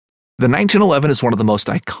The 1911 is one of the most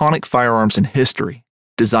iconic firearms in history.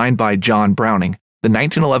 Designed by John Browning, the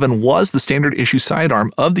 1911 was the standard issue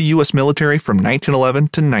sidearm of the U.S. military from 1911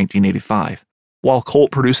 to 1985. While Colt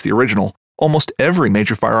produced the original, almost every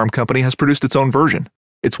major firearm company has produced its own version.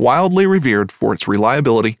 It's wildly revered for its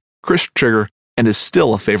reliability, crisp trigger, and is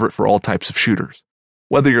still a favorite for all types of shooters.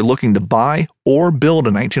 Whether you're looking to buy or build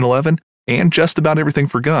a 1911 and just about everything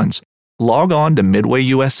for guns, log on to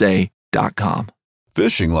midwayusa.com.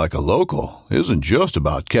 Fishing like a local isn't just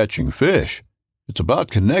about catching fish. It's about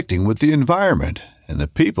connecting with the environment and the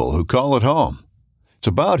people who call it home. It's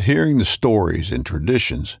about hearing the stories and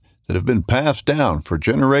traditions that have been passed down for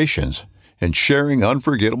generations and sharing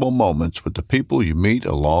unforgettable moments with the people you meet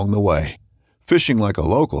along the way. Fishing like a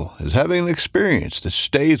local is having an experience that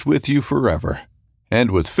stays with you forever.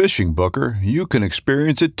 And with Fishing Booker, you can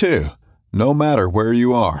experience it too, no matter where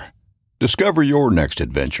you are. Discover your next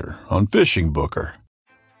adventure on Fishing Booker.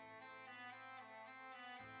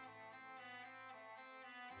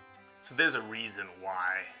 So there's a reason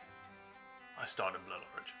why I started Blood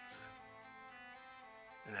Origins.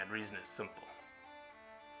 And that reason is simple.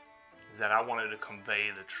 Is that I wanted to convey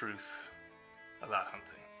the truth about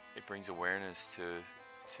hunting. It brings awareness to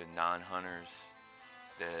non-hunters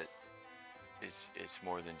that it's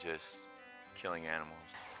more than just killing animals.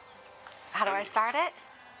 How do I start it?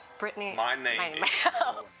 Brittany. My name is...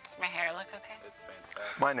 Does my hair look okay? It's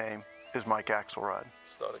fantastic. My name is Mike Axelrod.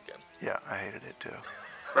 Start again. Yeah, I hated it too.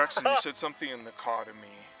 Braxton, you said something in the car to me.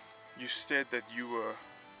 You said that you were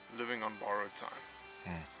living on borrowed time.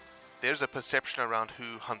 There's a perception around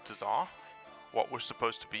who hunters are, what we're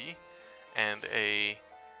supposed to be, and a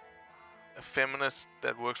feminist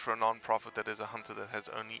that works for a non-profit that is a hunter that has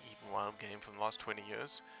only eaten wild game for the last 20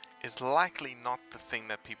 years is likely not the thing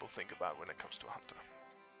that people think about when it comes to a hunter.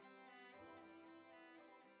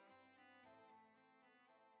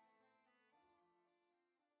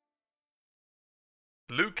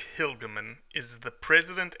 Luke Hilgemann is the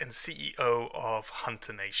president and CEO of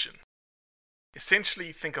Hunter Nation.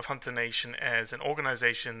 Essentially, think of Hunter Nation as an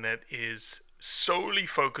organization that is solely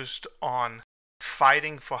focused on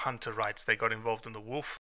fighting for hunter rights. They got involved in the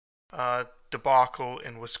wolf debacle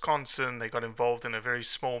in Wisconsin. They got involved in a very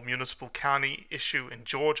small municipal county issue in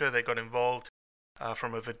Georgia. They got involved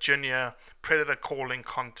from a Virginia predator calling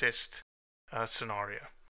contest scenario.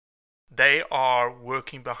 They are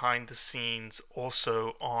working behind the scenes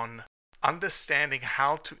also on understanding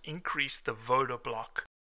how to increase the voter bloc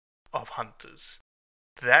of hunters.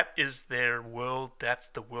 That is their world. That's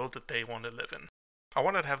the world that they want to live in. I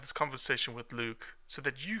wanted to have this conversation with Luke so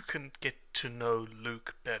that you can get to know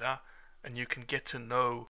Luke better and you can get to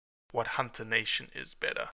know what Hunter Nation is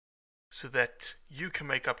better so that you can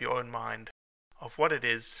make up your own mind of what it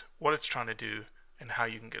is, what it's trying to do, and how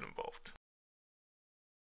you can get involved.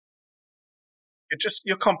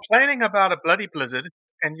 You're complaining about a bloody blizzard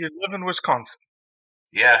and you live in Wisconsin.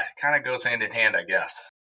 Yeah, kind of goes hand in hand, I guess.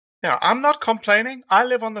 Yeah, I'm not complaining. I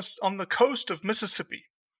live on the coast of Mississippi.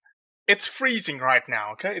 It's freezing right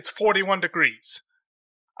now, okay? It's 41 degrees.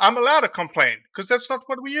 I'm allowed to complain because that's not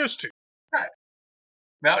what we used to. Right.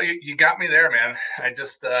 Well, you got me there, man. I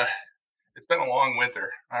just, it's been a long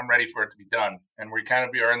winter. I'm ready for it to be done. And we kind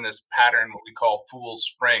of are in this pattern, what we call fool's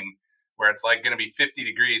spring, where it's like going to be 50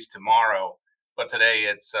 degrees tomorrow. But today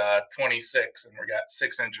it's 26 and we got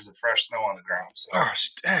 6 inches of fresh snow on the ground. So, gosh,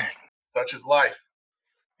 dang. Such is life.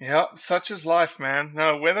 Yeah, such is life, man.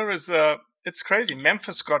 No, weather is, it's crazy.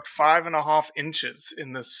 Memphis got 5.5 inches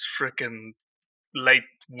in this frickin' late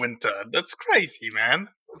winter. That's crazy, man.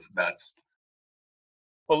 That's nuts.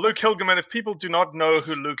 Well, Luke Hilgemann, if people do not know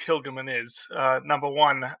who Luke Hilgemann is, number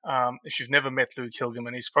one, if you've never met Luke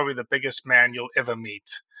Hilgemann, he's probably the biggest man you'll ever meet.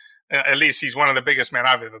 At least he's one of the biggest men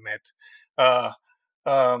I've ever met.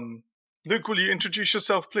 Luke, will you introduce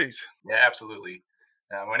yourself, please? Yeah, absolutely.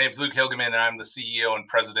 My name is Luke Hilgemann, and I'm the CEO and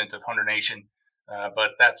president of Hunter Nation.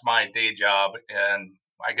 But that's my day job. And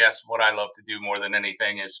I guess what I love to do more than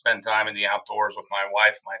anything is spend time in the outdoors with my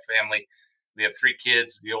wife, my family. We have 3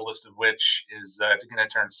 kids, the oldest of which is going to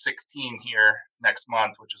turn 16 here next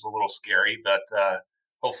month, which is a little scary. But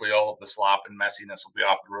hopefully all of the slop and messiness will be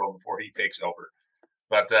off the road before he takes over.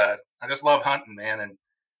 But I just love hunting, man. And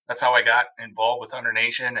that's how I got involved with Hunter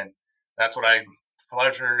Nation. And that's what I'm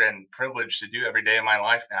pleasure and privilege to do every day of my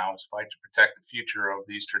life now is fight to protect the future of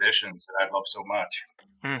these traditions that I love so much.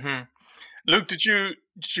 Mm-hmm. Luke, did you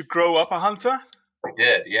grow up a hunter? I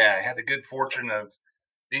did, yeah. I had the good fortune of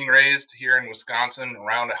being raised here in Wisconsin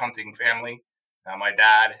around a hunting family. My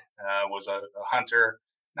dad was a hunter,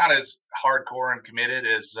 not as hardcore and committed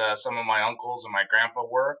as some of my uncles and my grandpa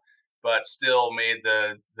were, but still made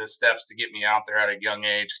the steps to get me out there at a young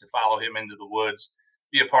age, to follow him into the woods,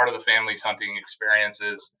 be a part of the family's hunting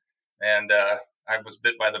experiences. And I was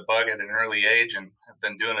bit by the bug at an early age and have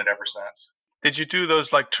been doing it ever since. Did you do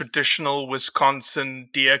those like traditional Wisconsin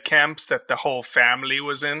deer camps that the whole family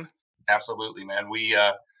was in? Absolutely, man. We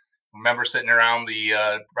remember sitting around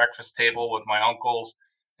the breakfast table with my uncles.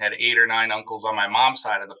 Had 8 or 9 uncles on my mom's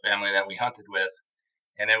side of the family that we hunted with.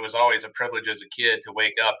 And it was always a privilege as a kid to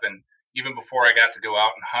wake up, and even before I got to go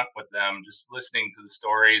out and hunt with them, just listening to the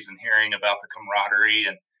stories and hearing about the camaraderie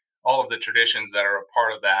and all of the traditions that are a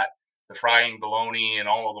part of that, the frying bologna and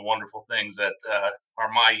all of the wonderful things that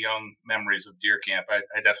are my young memories of deer camp. I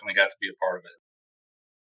definitely got to be a part of it.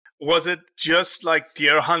 Was it just like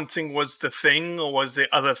deer hunting was the thing, or was there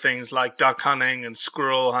other things like duck hunting and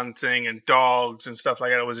squirrel hunting and dogs and stuff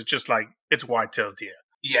like that? Or was it just like it's white-tailed deer?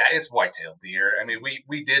 Yeah, it's white-tailed deer. I mean,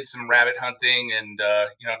 we did some rabbit hunting, and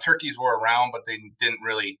turkeys were around, but they didn't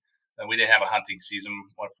really. We didn't have a hunting season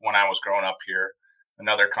when I was growing up here.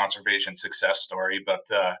 Another conservation success story, but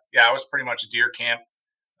yeah, I was pretty much deer camp.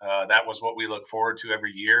 That was what we look forward to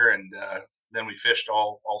every year, and then we fished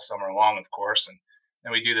all summer long, of course, and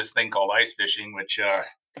then we do this thing called ice fishing, which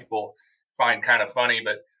people find kind of funny,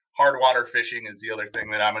 but hard water fishing is the other thing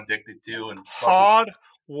that I'm addicted to. And hard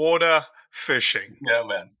water fishing. Yeah,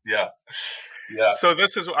 man. Yeah. Yeah. So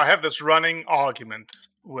I have this running argument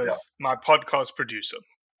with my podcast producer.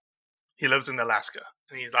 He lives in Alaska,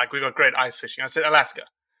 and he's like, "We got great ice fishing." I said, "Alaska,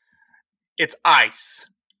 it's ice.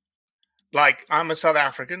 Like, I'm a South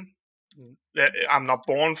African. I'm not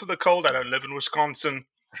born for the cold. I don't live in Wisconsin."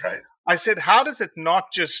 Right. I said, "How does it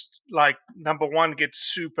not just like number one get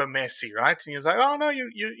super messy, right?" And he's like, "Oh no,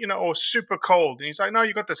 you know, or super cold." And he's like, "No,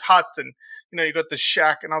 you got this hut, and you got this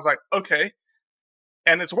shack." And I was like, "Okay,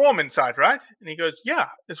 and it's warm inside, right?" And he goes, "Yeah,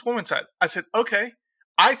 it's warm inside." I said, "Okay,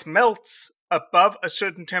 ice melts above a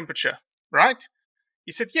certain temperature, right?"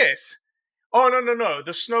 He said, "Yes." "Oh, no,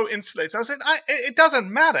 the snow insulates." I said, "It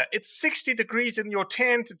doesn't matter. It's 60 degrees in your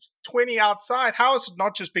tent. It's 20 outside. How is it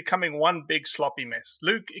not just becoming one big sloppy mess?"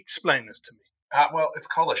 Luke, explain this to me. Well, it's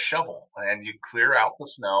called a shovel, and you clear out the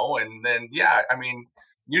snow, and then I mean,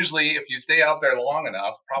 usually if you stay out there long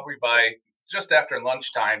enough, probably by just after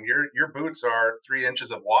lunchtime, your boots are 3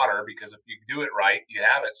 inches of water, because if you do it right, you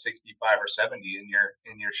have it 65 or 70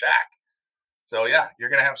 in your shack. So yeah, you're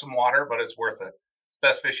gonna have some water, but it's worth it. It's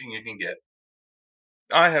best fishing you can get.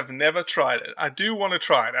 I have never tried it. I do want to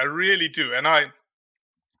try it. I really do. And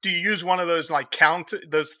do you use one of those like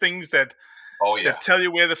those things that that tell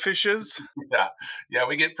you where the fish is? Yeah,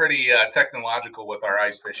 we get pretty technological with our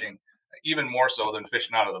ice fishing, even more so than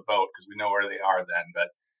fishing out of the boat, because we know where they are then. But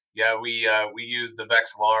yeah, we use the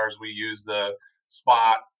Vexilars, we use the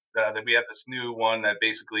Spot. That we have this new one that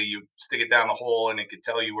basically you stick it down the hole and it can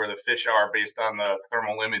tell you where the fish are based on the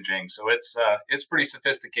thermal imaging. So it's pretty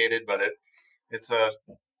sophisticated, but it's a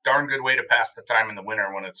darn good way to pass the time in the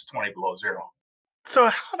winter when it's 20 below zero. So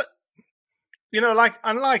how like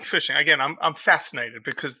unlike fishing, again, I'm fascinated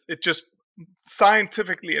because it just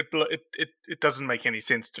scientifically it doesn't make any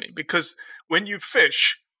sense to me, because when you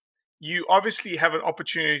fish, you obviously have an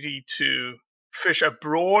opportunity to fish a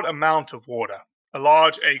broad amount of water, a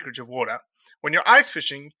large acreage of water. When you're ice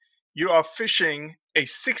fishing, you are fishing a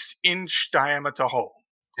 6-inch diameter hole.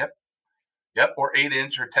 Yep, or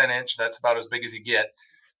 8-inch or 10-inch. That's about as big as you get.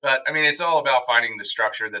 But I mean, it's all about finding the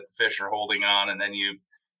structure that the fish are holding on, and then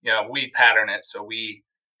we pattern it, so we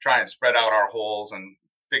try and spread out our holes and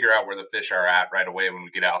figure out where the fish are at right away when we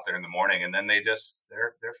get out there in the morning, and then they're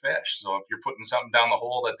fish. So if you're putting something down the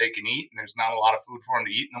hole that they can eat, and there's not a lot of food for them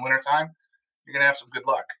to eat in the wintertime, you're gonna have some good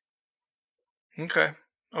luck. Okay.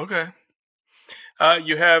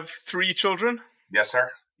 You have 3 children? Yes,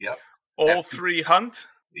 sir. Yep. All 3 hunt?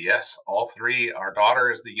 Yes, all 3. Our daughter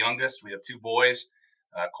is the youngest. We have 2 boys.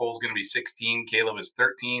 Cole's going to be 16. Caleb is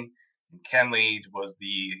 13. And Kenley was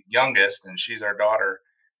the youngest, and she's our daughter.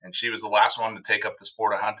 And she was the last one to take up the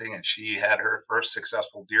sport of hunting. And she had her first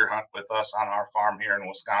successful deer hunt with us on our farm here in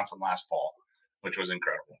Wisconsin last fall, which was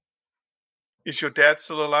incredible. Is your dad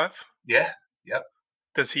still alive? Yeah. Yep.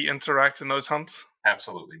 Does he interact in those hunts?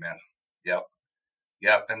 Absolutely, man.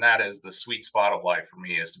 Yep. And that is the sweet spot of life for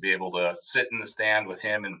me, is to be able to sit in the stand with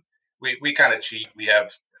him. And we kind of cheat. We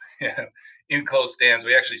have enclosed stands.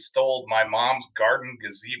 We actually stole my mom's garden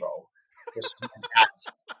gazebo.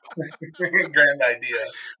 Grand idea.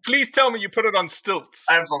 Please tell me you put it on stilts.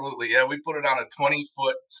 Absolutely. Yeah, we put it on a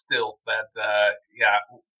 20-foot stilt that,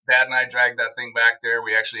 Dad and I dragged that thing back there.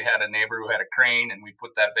 We actually had a neighbor who had a crane, and we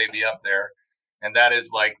put that baby up there. And that is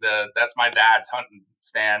like that's my dad's hunting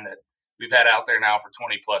stand that we've had out there now for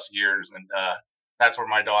 20 plus years. And that's where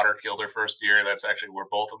my daughter killed her first deer. That's actually where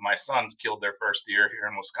both of my sons killed their first deer here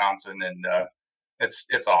in Wisconsin, and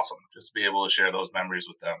it's awesome just to be able to share those memories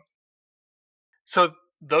with them. So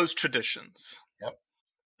those traditions, Yep.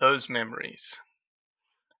 those memories,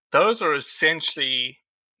 those are essentially,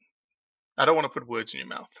 I don't want to put words in your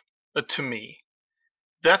mouth, but to me,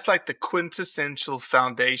 that's like the quintessential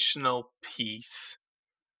foundational piece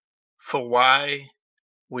for why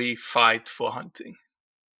we fight for hunting.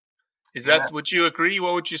 Is Yeah. that, would you agree?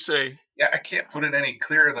 What would you say? Yeah, I can't put it any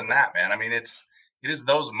clearer than that, man. I mean, it is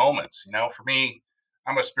those moments, for me,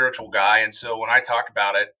 I'm a spiritual guy. And so when I talk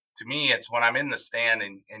about it, to me, it's when I'm in the stand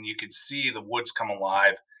and you can see the woods come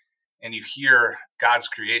alive and you hear God's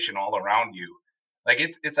creation all around you. Like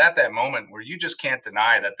it's at that moment where you just can't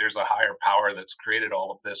deny that there's a higher power that's created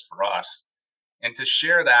all of this for us. And to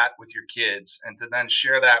share that with your kids and to then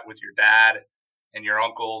share that with your dad and your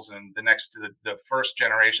uncles and the first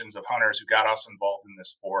generations of hunters who got us involved in this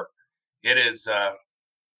sport, it is I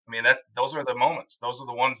mean, that those are the moments. Those are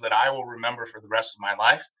the ones that I will remember for the rest of my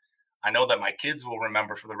life. I know that my kids will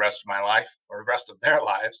remember for the rest of my life or the rest of their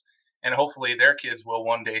lives, and hopefully their kids will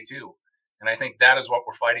one day too. And I think that is what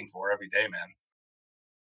we're fighting for every day, man.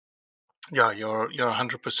 Yeah, you're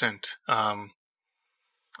 100%.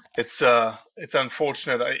 It's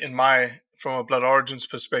unfortunate. In my from a Blood Origins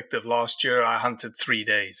perspective, last year I hunted 3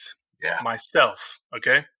 days Yeah. myself.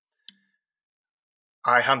 Okay,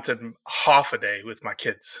 I hunted half a day with my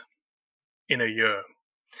kids in a year.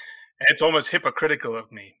 And it's almost hypocritical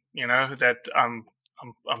of me, that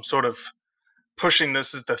I'm sort of pushing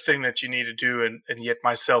this as the thing that you need to do, and yet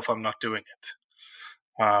myself I'm not doing it.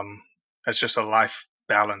 It's just a life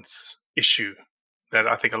balance issue that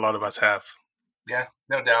I think a lot of us have. Yeah,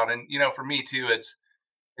 no doubt. And for me too,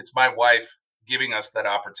 it's my wife giving us that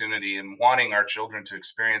opportunity and wanting our children to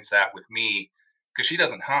experience that with me because she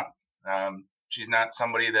doesn't hunt. She's not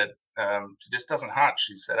somebody that she just doesn't hunt.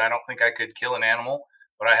 She said, I don't think I could kill an animal,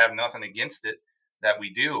 but I have nothing against it that we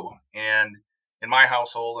do. And in my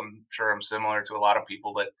household, I'm sure I'm similar to a lot of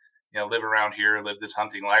people that live around here, live this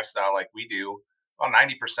hunting lifestyle like we do. Well,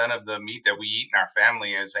 90% of the meat that we eat in our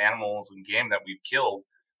family is animals and game that we've killed,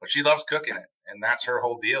 but she loves cooking it. And that's her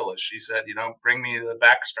whole deal is she said, bring me the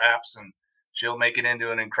back straps and she'll make it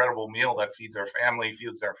into an incredible meal that feeds our family,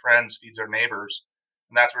 feeds our friends, feeds our neighbors.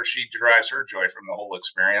 And that's where she derives her joy from the whole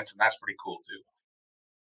experience. And that's pretty cool too.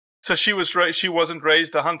 So she wasn't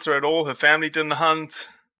raised a hunter at all. Her family didn't hunt.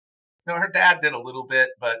 Her dad did a little bit,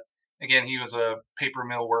 but again, he was a paper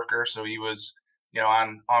mill worker. So he was,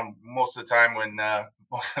 on most of the time when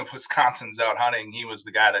most of Wisconsin's out hunting, he was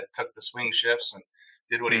the guy that took the swing shifts and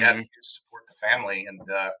did what he had to do to support the family. And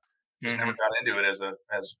just never got into it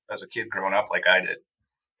as a kid growing up like I did.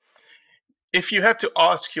 If you had to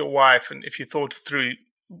ask your wife, and if you thought through,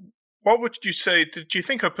 what would you say? Did you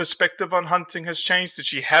think her perspective on hunting has changed? Did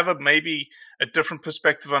she have maybe a different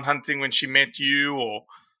perspective on hunting when she met you, or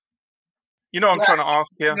I'm trying to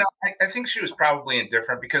ask here. I think she was probably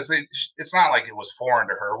indifferent because it's not like it was foreign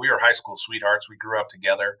to her. We were high school sweethearts. We grew up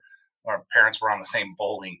together. Our parents were on the same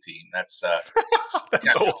bowling team. That's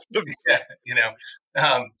awesome.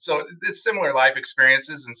 Yeah, so it's similar life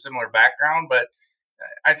experiences and similar background, but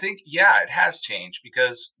I think it has changed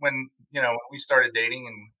because when we started dating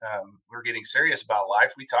and we were getting serious about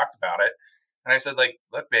life, we talked about it, and I said, like,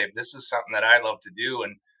 look, babe, this is something that I love to do,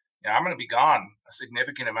 and I'm going to be gone a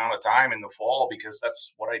significant amount of time in the fall because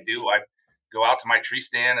that's what I do. I go out to my tree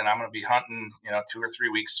stand and I'm going to be hunting, 2 or 3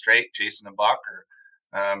 weeks straight, chasing a buck or,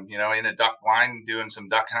 in a duck blind, doing some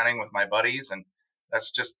duck hunting with my buddies. And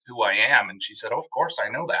that's just who I am. And she said, oh, of course I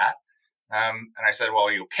know that. And I said, well,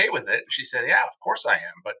 are you okay with it? And she said, yeah, of course I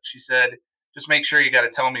am. But she said, just make sure you got to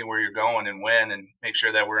tell me where you're going and when, and make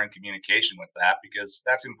sure that we're in communication with that because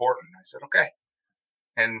that's important. I said, okay.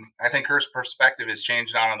 And I think her perspective has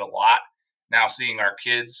changed on it a lot. Now seeing our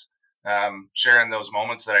kids sharing those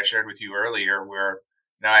moments that I shared with you earlier, where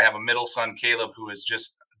I have a middle son, Caleb, who is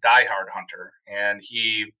just a diehard hunter, and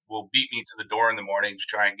he will beat me to the door in the morning to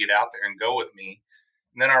try and get out there and go with me.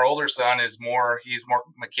 And then our older son he's more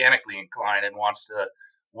mechanically inclined and wants to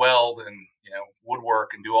weld and woodwork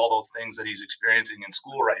and do all those things that he's experiencing in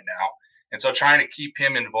school right now. And so trying to keep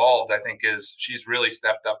him involved, I think she's really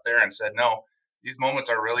stepped up there and said, no, these moments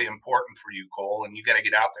are really important for you, Cole, and you got to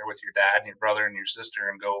get out there with your dad and your brother and your sister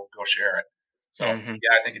and go share it. So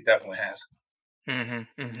yeah, I think it definitely has.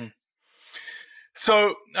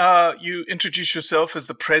 So you introduced yourself as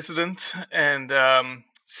the president and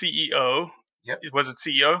CEO. Yep. Was it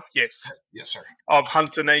CEO? Yes. Yes, sir. Of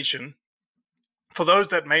Hunter Nation. For those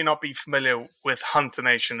that may not be familiar with Hunter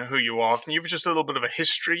Nation, who you are, can you give just a little bit of a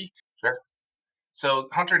history? Sure. So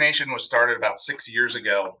Hunter Nation was started about 6 years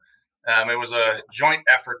ago. It was a joint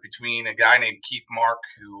effort between a guy named Keith Mark,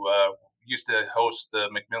 who used to host the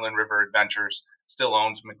McMillan River Adventures, still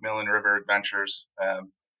owns McMillan River Adventures.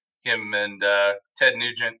 Him and Ted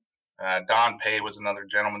Nugent. Don Pay was another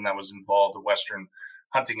gentleman that was involved, a Western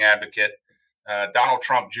hunting advocate. Donald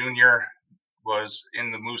Trump Jr. was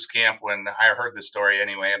in the moose camp when I heard this story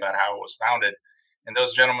anyway about how it was founded. And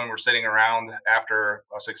those gentlemen were sitting around after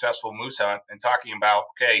a successful moose hunt and talking about,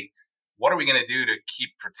 okay, what are we going to do to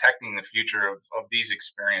keep protecting the future of these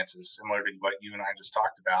experiences, similar to what you and I just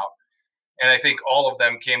talked about? And I think all of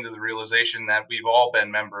them came to the realization that we've all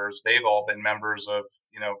been members. They've all been members of,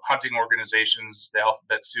 hunting organizations, the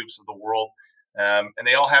alphabet soups of the world. And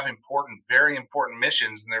they all have important, very important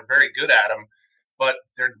missions, and they're very good at them. But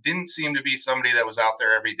there didn't seem to be somebody that was out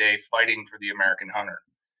there every day fighting for the American hunter.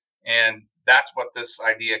 And that's what this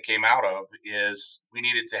idea came out of, is we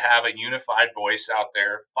needed to have a unified voice out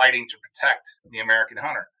there fighting to protect the American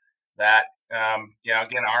hunter. That,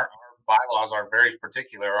 again, our bylaws are very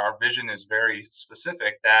particular. Our vision is very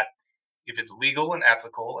specific that if it's legal and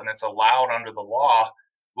ethical and it's allowed under the law,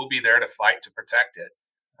 we'll be there to fight to protect it.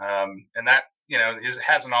 And that,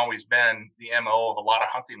 hasn't always been the MO of a lot of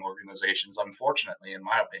hunting organizations, unfortunately, in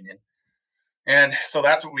my opinion. And so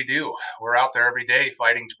that's what we do. We're out there every day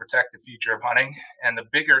fighting to protect the future of hunting. And the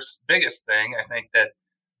biggest thing I think that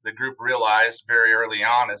the group realized very early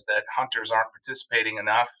on is that hunters aren't participating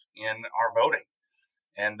enough in our voting.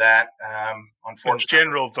 And that, unfortunately,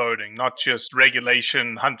 general voting, not just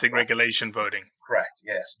hunting regulation voting. Correct.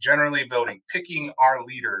 Yes. Generally voting, picking our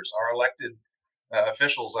leaders, our elected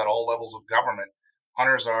officials at all levels of government.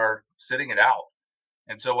 Hunters are sitting it out.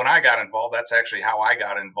 And so when I got involved, that's actually how I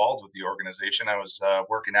got involved with the organization. I was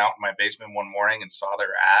working out in my basement one morning and saw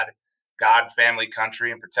their ad, God, family,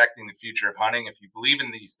 country, and protecting the future of hunting. If you believe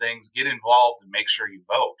in these things, get involved and make sure you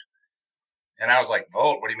vote. And I was like,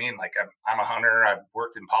 vote? What do you mean? Like, I'm a hunter. I've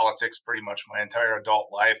worked in politics pretty much my entire adult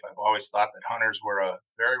life. I've always thought that hunters were a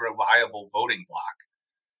very reliable voting bloc.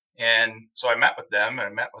 And so I met with them, and I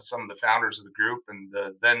met with some of the founders of the group and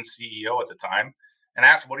the then CEO at the time, and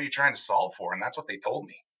asked, what are you trying to solve for? And that's what they told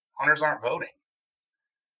me. Hunters aren't voting.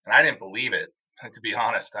 And I didn't believe it. To be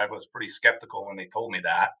honest, I was pretty skeptical when they told me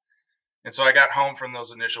that. And so I got home from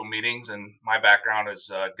those initial meetings, and my background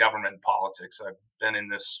is government and politics. I've been in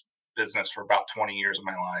this business for about 20 years of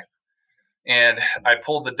my life. And I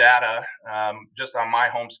pulled the data just on my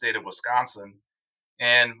home state of Wisconsin,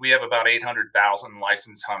 and we have about 800,000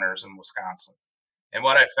 licensed hunters in Wisconsin. And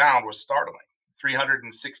what I found was startling.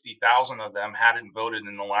 360,000 of them hadn't voted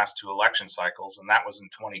in the last two election cycles, and that was in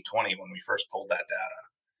 2020 when we first pulled that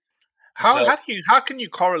data. How can you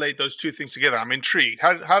correlate those two things together? I'm intrigued.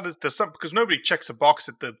 How does some, because nobody checks a box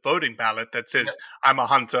at the voting ballot that says I'm a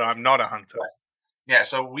hunter, I'm not a hunter. Right. Yeah.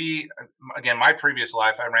 So my previous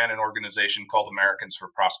life, I ran an organization called Americans for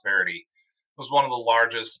Prosperity. It was one of the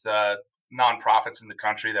largest nonprofits in the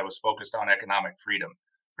country that was focused on economic freedom,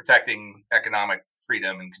 protecting economic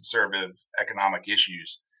freedom and conservative economic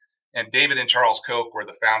issues. And David and Charles Koch were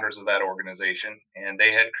the founders of that organization, and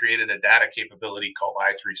they had created a data capability called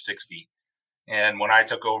i360. And when I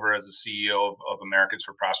took over as the CEO of Americans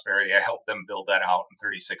for Prosperity, I helped them build that out in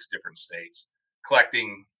 36 different states,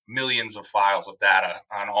 collecting millions of files of data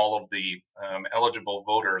on all of the eligible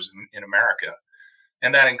voters in America.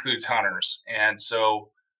 And that includes hunters. And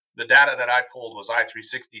so the data that I pulled was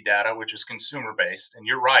i360 data, which is consumer based. And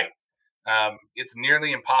you're right. It's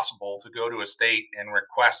nearly impossible to go to a state and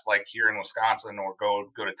request, like here in Wisconsin, or go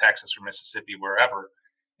to Texas or Mississippi, wherever,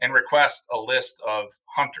 and request a list of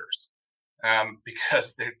hunters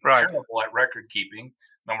because they're terrible at record keeping,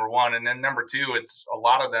 number one. And then number two, it's a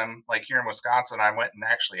lot of them, like here in Wisconsin, I went and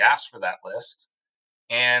actually asked for that list.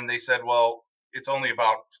 And they said, well, it's only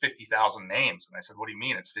about 50,000 names. And I said, what do you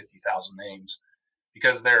mean it's 50,000 names?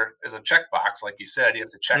 Because there is a checkbox, like you said, you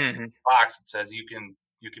have to check the box that says you can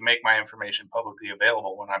make my information publicly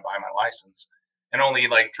available when I buy my license. And only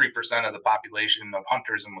like 3% of the population of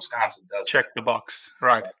hunters in Wisconsin does check the box.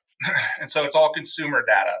 Right. And so it's all consumer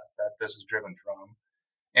data that this is driven from.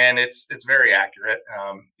 And it's very accurate.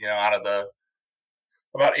 Out of the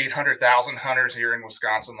about 800,000 hunters here in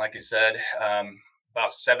Wisconsin, like I said,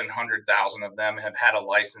 about 700,000 of them have had a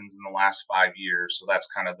license in the last 5 years. So that's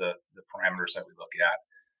kind of the parameters that we look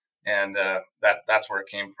at. And that's where it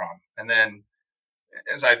came from. And then,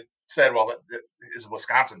 as I said, well, is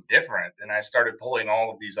Wisconsin different? And I started pulling all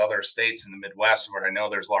of these other states in the Midwest where I know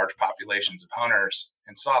there's large populations of hunters,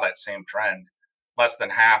 and saw that same trend. Less than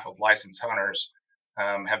half of licensed hunters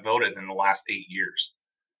have voted in the last 8 years.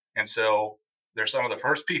 And so they're some of the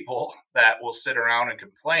first people that will sit around and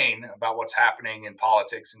complain about what's happening in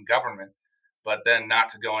politics and government, but then not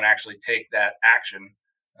to go and actually take that action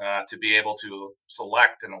to be able to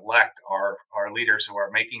select and elect our leaders who are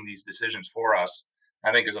making these decisions for us,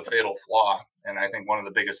 I think is a fatal flaw. And I think one of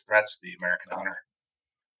the biggest threats to the American hunter.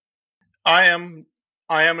 I am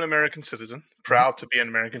an American citizen, proud to be an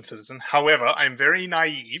American citizen. However, I'm very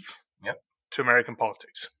naive to American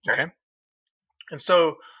politics. Sure. Okay. And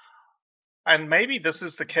so, and maybe this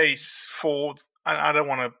is the case for, and I don't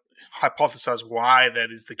want to hypothesize why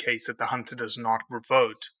that is the case, that the hunter does not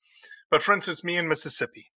vote. But for instance, me in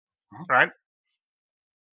Mississippi, right?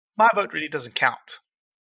 My vote really doesn't count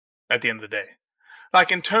at the end of the day.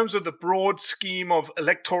 Like in terms of the broad scheme of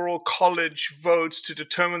electoral college votes to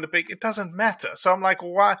determine the big, it doesn't matter. So I'm like,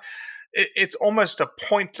 why? It's almost a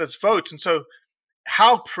pointless vote. And so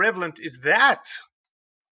how prevalent is that,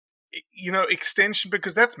 extension?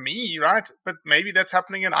 Because that's me, right? But maybe that's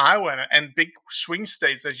happening in Iowa and big swing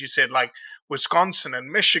states, as you said, like Wisconsin and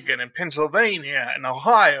Michigan and Pennsylvania and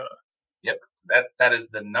Ohio. Yep, that is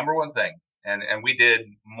the number one thing. And we did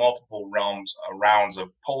multiple rounds of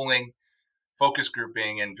polling, focus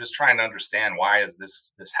grouping, and just trying to understand why is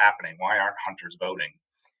this happening? Why aren't hunters voting?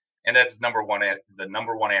 And that's the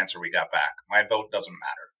number one answer we got back. My vote doesn't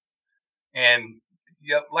matter. And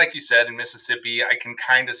yeah, like you said, in Mississippi, I can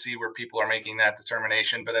kind of see where people are making that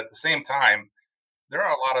determination. But at the same time, there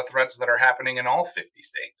are a lot of threats that are happening in all 50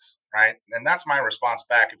 states, right? And that's my response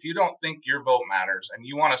back. If you don't think your vote matters and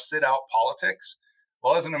you want to sit out politics,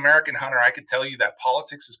 well, as an American hunter, I could tell you that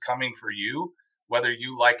politics is coming for you, whether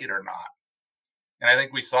you like it or not. And I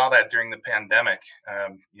think we saw that during the pandemic.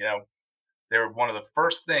 They were one of the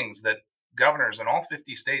first things that governors in all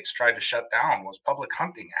 50 states tried to shut down was public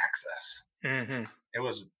hunting access. Mm-hmm. It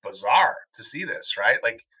was bizarre to see this, right?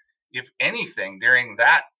 Like, if anything, during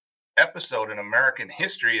that episode in American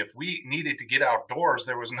history, if we needed to get outdoors,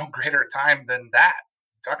 there was no greater time than that.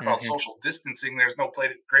 Talk about social distancing. There's no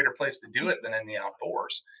greater place to do it than in the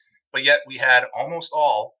outdoors. But yet we had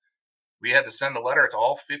we had to send a letter to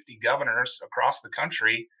all 50 governors across the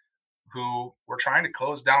country who were trying to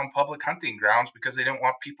close down public hunting grounds because they didn't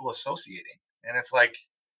want people associating. And it's like,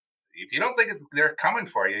 if you don't think they're coming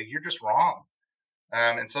for you, you're just wrong.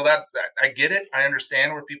 And so that I get it. I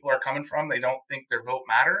understand where people are coming from. They don't think their vote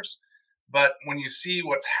matters. But when you see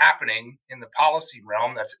what's happening in the policy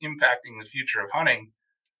realm that's impacting the future of hunting,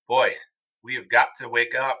 boy, we have got to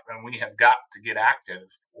wake up and we have got to get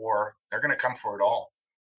active, or they're going to come for it all.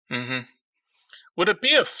 Mm-hmm. Would it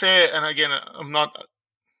be a fair, and again, I'm not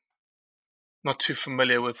too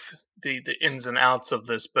familiar with the ins and outs of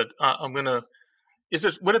this, but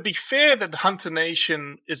would it be fair that Hunter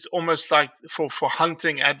Nation is almost like for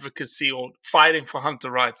hunting advocacy or fighting for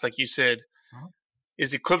hunter rights, like you said,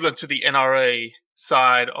 is equivalent to the NRA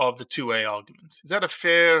side of the 2A argument? Is that a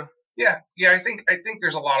fair? Yeah. I think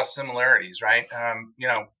there's a lot of similarities, right?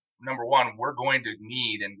 Number one, we're going to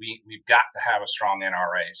need, and we've got to have a strong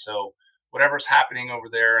NRA. So whatever's happening over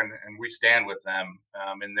there, and we stand with them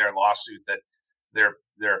in their lawsuit that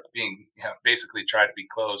they're being basically tried to be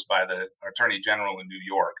closed by the Attorney General in New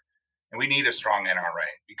York. And we need a strong NRA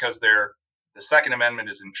because the Second Amendment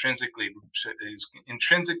is intrinsically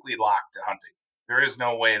locked to hunting. There is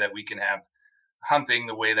no way that we can have hunting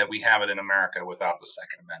the way that we have it in America without the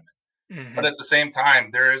Second Amendment. Mm-hmm. But at the same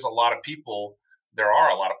time, there are a lot of people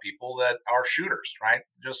that are shooters, right?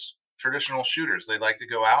 Just traditional shooters. They like to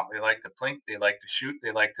go out, they like to plink, they like to shoot,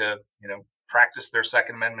 they like to, practice their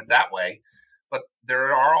Second Amendment that way. But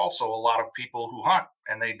there are also a lot of people who hunt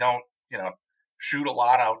and they don't, shoot a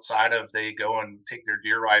lot outside of, they go and take their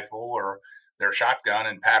deer rifle or their shotgun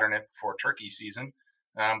and pattern it for turkey season.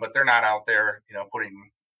 But they're not out there,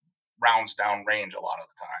 putting rounds down range a lot of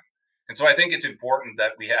the time. And so I think it's important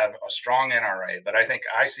that we have a strong NRA, but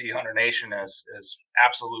I see Hunter Nation as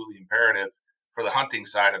absolutely imperative for the hunting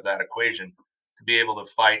side of that equation to be able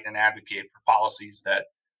to fight and advocate for policies that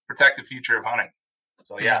protect the future of hunting.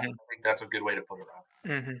 So I think that's a good way to put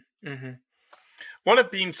it. What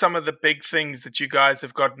have been some of the big things that you guys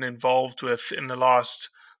have gotten involved with in the last,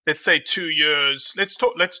 let's say, 2 years? Let's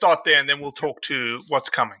start there, and then we'll talk to what's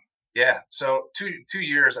coming. Yeah. So 2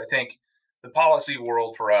 years, I think the policy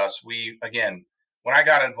world for us, when I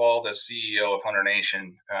got involved as CEO of Hunter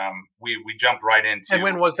Nation, we jumped right into. And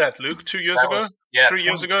when was that, Luke? 2 years ago? 3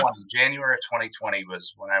 years ago? January of 2020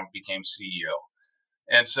 was when I became CEO.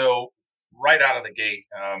 And so right out of the gate,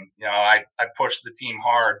 I pushed the team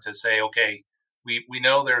hard to say, okay, we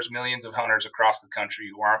know there's millions of hunters across the country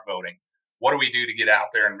who aren't voting. What do we do to get out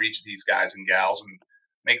there and reach these guys and gals and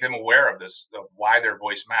make them aware of this, of why their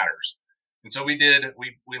voice matters? And so we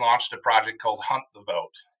launched a project called Hunt the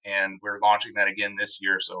Vote, and we're launching that again this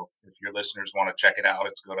year. So if your listeners want to check it out,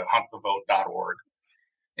 it's go to huntthevote.org.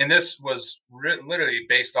 And this was literally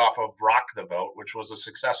based off of Rock the Vote, which was a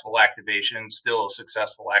successful activation, still a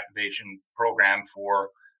successful activation program for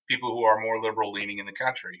people who are more liberal leaning in the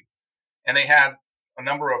country. And they had a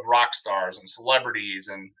number of rock stars and celebrities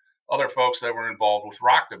and other folks that were involved with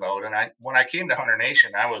Rock the Vote. And when I came to Hunter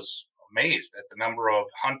Nation, I was amazed at the number of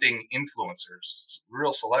hunting influencers,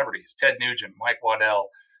 real celebrities: Ted Nugent, Mike Waddell,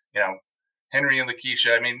 Henry and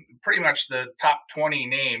Lakeisha. I mean, pretty much the top 20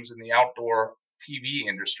 names in the outdoor TV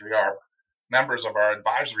industry are members of our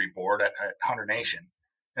advisory board at Hunter Nation.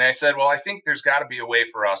 And I said, well, I think there's got to be a way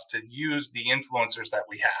for us to use the influencers that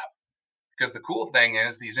we have. Because the cool thing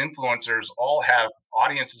is these influencers all have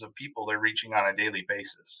audiences of people they're reaching on a daily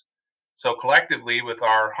basis. So collectively, with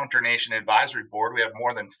our Hunter Nation advisory board, we have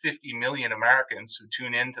more than 50 million Americans who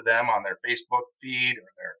tune into them on their Facebook feed or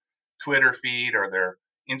their Twitter feed or their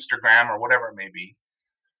Instagram or whatever it may be.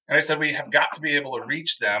 And I said, we have got to be able to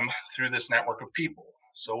reach them through this network of people.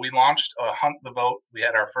 So we launched Hunt the Vote. We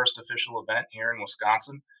had our first official event here in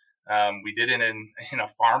Wisconsin. We did it in a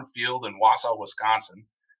farm field in Wausau, Wisconsin.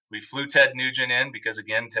 We flew Ted Nugent in because,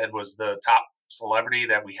 again, Ted was the top celebrity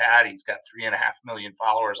that we had. He's got 3.5 million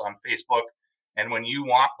followers on Facebook. And when you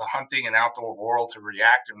want the hunting and outdoor world to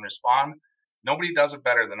react and respond, nobody does it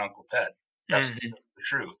better than Uncle Ted. That's the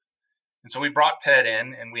truth. And so we brought Ted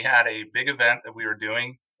in, and we had a big event that we were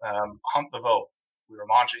doing, Hunt the Vote. We were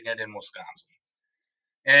launching it in Wisconsin.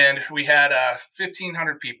 And we had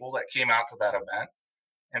 1,500 people that came out to that event.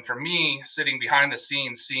 And for me, sitting behind the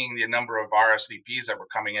scenes, seeing the number of RSVPs that were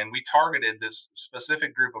coming in, we targeted this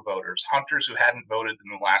specific group of voters, hunters who hadn't voted in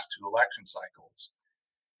the last 2 election cycles.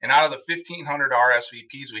 And out of the 1,500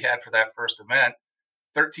 RSVPs we had for that first event,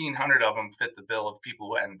 1,300 of them fit the bill of people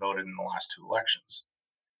who hadn't voted in the last 2 elections.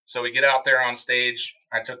 So we get out there on stage.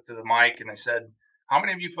 I took to the mic and I said, how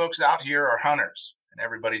many of you folks out here are hunters? And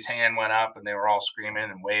everybody's hand went up and they were all screaming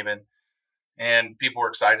and waving. And people were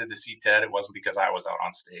excited to see Ted. It wasn't because I was out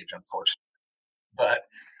on stage, unfortunately. But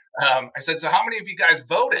I said, so how many of you guys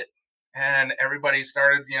voted? And everybody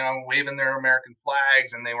started, waving their American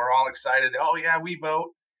flags, and they were all excited. Oh, yeah, we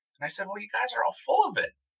vote. And I said, well, you guys are all full of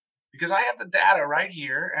it, because I have the data right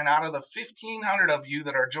here. And out of the 1,500 of you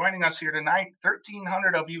that are joining us here tonight,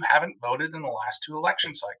 1,300 of you haven't voted in the last 2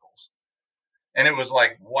 election cycles. And it was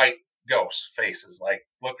like white ghost faces, like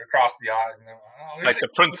look across the aisle. And like the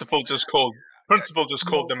principal just called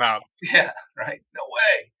them out. Yeah, right. No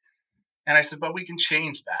way. And I said, but we can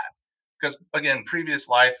change that. Because again, previous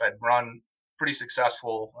life, I'd run pretty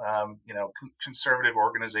successful, conservative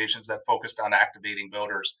organizations that focused on activating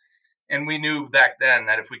voters. And we knew back then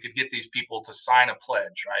that if we could get these people to sign a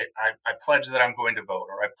pledge, right? I pledge that I'm going to vote,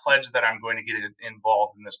 or I pledge that I'm going to get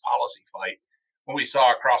involved in this policy fight. What we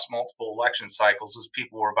saw across multiple election cycles is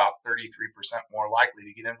people were about 33% more likely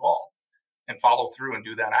to get involved and follow through and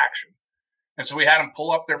do that action. And so we had them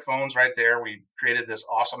pull up their phones right there. We created this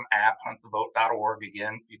awesome app, huntthevote.org.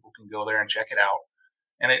 Again, people can go there and check it out.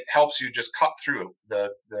 And it helps you just cut through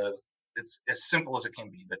it's as simple as it can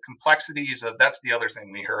be. The complexities of, that's the other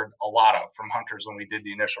thing we heard a lot of from hunters when we did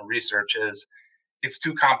the initial research, is it's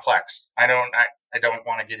too complex. I don't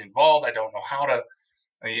want to get involved. I don't know how to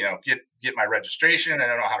get my registration. I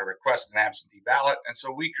don't know how to request an absentee ballot. And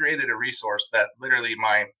so we created a resource that literally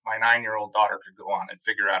my 9-year-old daughter could go on and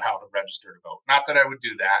figure out how to register to vote. Not that I would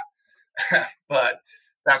do that, but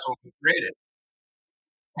that's what we created.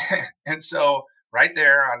 And so right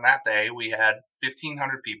there on that day, we had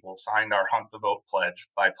 1,500 people signed our Hunt the Vote pledge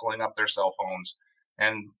by pulling up their cell phones.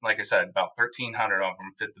 And like I said, about 1,300 of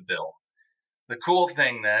them fit the bill. The cool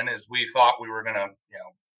thing then is we thought we were going to,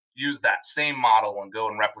 use that same model and go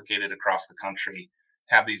and replicate it across the country,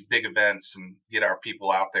 have these big events and get our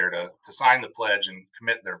people out there to sign the pledge and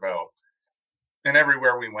commit their vote. And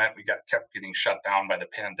everywhere we went, we kept getting shut down by the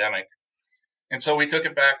pandemic. And so we took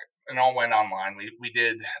it back and all went online. We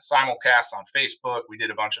did simulcasts on Facebook. We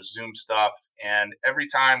did a bunch of Zoom stuff. And every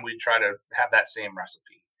time we try to have that same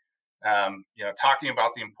recipe, talking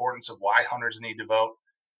about the importance of why hunters need to vote,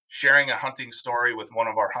 sharing a hunting story with one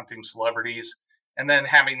of our hunting celebrities, and then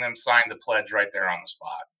having them sign the pledge right there on the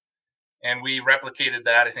spot. And we replicated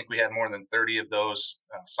that. I think we had more than 30 of those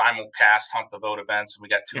simulcast Hunt the Vote events, and we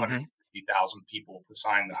got 250,000 people to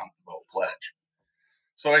sign the Hunt the Vote pledge.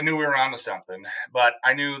 So I knew we were onto something, but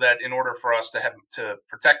I knew that in order for us to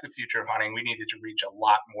protect the future of hunting, we needed to reach a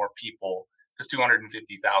lot more people, because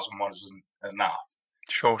 250,000 wasn't enough.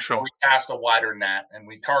 Sure. So we cast a wider net, and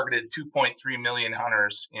we targeted 2.3 million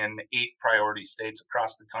hunters in 8 priority states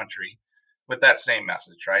across the country, with that same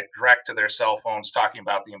message, right? Direct to their cell phones, talking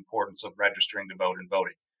about the importance of registering to vote and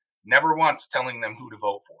voting. Never once telling them who to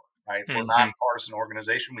vote for, right? We're not a partisan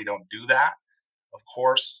organization. We don't do that. Of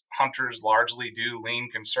course, hunters largely do lean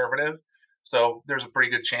conservative. So there's a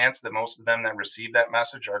pretty good chance that most of them that receive that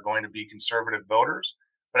message are going to be conservative voters.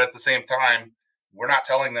 But at the same time, we're not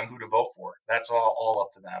telling them who to vote for. That's all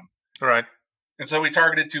up to them. Right. And so we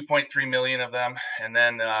targeted 2.3 million of them. And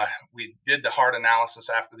then we did the hard analysis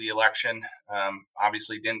after the election.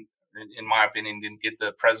 Obviously, didn't, in my opinion, didn't get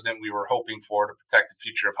the president we were hoping for to protect the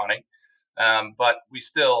future of hunting. But we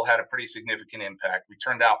still had a pretty significant impact. We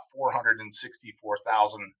turned out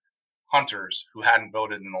 464,000 hunters who hadn't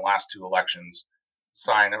voted in the last two elections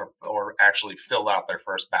signed or actually filled out their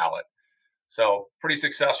first ballot. So pretty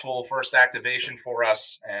successful first activation for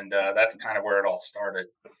us. And that's kind of where it all started.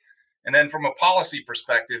 And then from a policy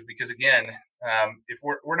perspective, because again, if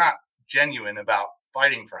we're not genuine about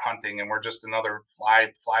fighting for hunting and we're just another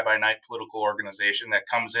fly by night political organization that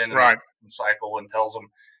comes in Right. and cycle and tells them,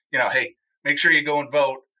 hey, make sure you go and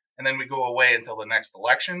vote, and then we go away until the next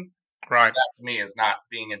election. Right. That to me is not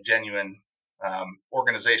being a genuine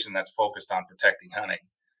organization that's focused on protecting hunting.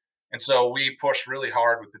 And so we pushed really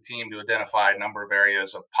hard with the team to identify a number of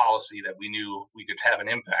areas of policy that we knew we could have an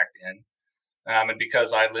impact in. And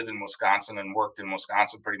because I live in Wisconsin and worked in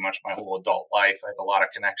Wisconsin pretty much my whole adult life, I have a lot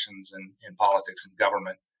of connections in politics and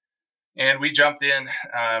government. And we jumped in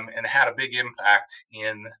and had a big impact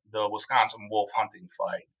in the Wisconsin wolf hunting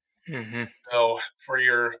fight. Mm-hmm. So for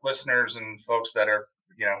your listeners and folks that are,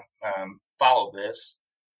 followed this,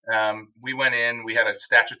 we went in, we had a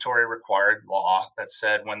statutory required law that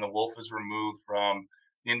said when the wolf is removed from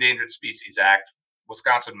the Endangered Species Act,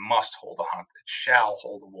 Wisconsin must hold a hunt. It shall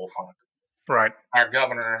hold a wolf hunt. Right. Our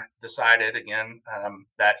governor decided again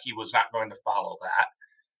that he was not going to follow that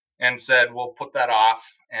and said, we'll put that off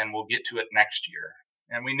and we'll get to it next year.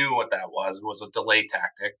 And we knew what that was. It was a delay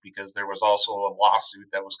tactic because there was also a lawsuit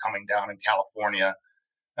that was coming down in California,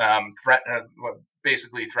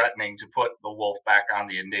 basically threatening to put the wolf back on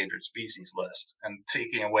the endangered species list and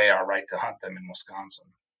taking away our right to hunt them in Wisconsin.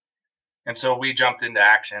 And so we jumped into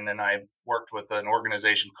action, and I worked with an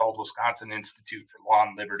organization called Wisconsin Institute for Law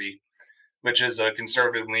and Liberty, which is a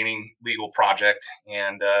conservative-leaning legal project,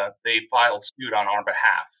 and they filed suit on our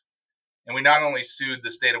behalf. And we not only sued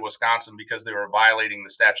the state of Wisconsin because they were violating the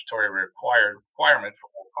statutory requirement for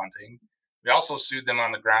wolf hunting, we also sued them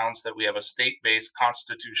on the grounds that we have a state-based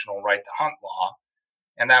constitutional right to hunt law,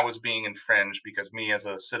 and that was being infringed because me, as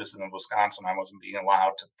a citizen of Wisconsin, I wasn't being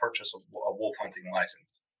allowed to purchase a wolf hunting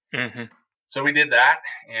license. Mm-hmm. So we did that,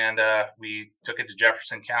 and we took it to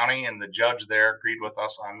Jefferson County, and the judge there agreed with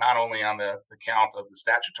us on not only on the count of the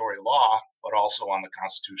statutory law, but also on the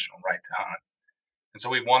constitutional right to hunt. And so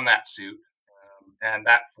we won that suit, and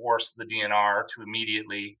that forced the DNR to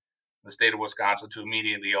immediately, the state of Wisconsin, to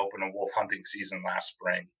immediately open a wolf hunting season last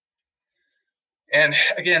spring. And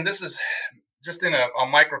again, this is just in a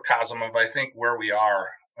microcosm of, I think, where we are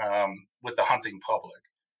with the hunting public.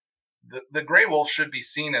 The gray wolf should be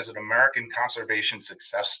seen as an American conservation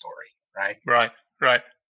success story, right? Right.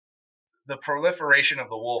 The proliferation of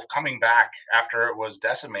the wolf coming back after it was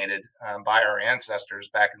decimated by our ancestors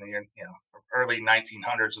back in the early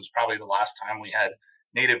 1900s was probably the last time we had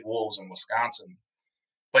native wolves in Wisconsin.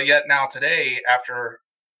 But yet now today, after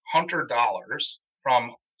hunter dollars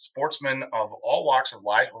from sportsmen of all walks of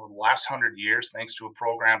life over the last 100 years, thanks to a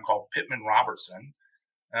program called Pittman-Robertson,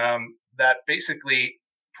 that basically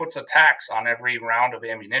puts a tax on every round of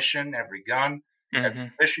ammunition, every gun, every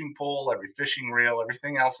fishing pole, every fishing reel,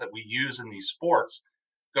 everything else that we use in these sports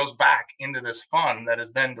goes back into this fund that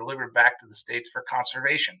is then delivered back to the states for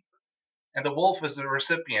conservation. And the wolf is the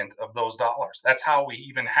recipient of those dollars. That's how we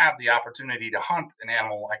even have the opportunity to hunt an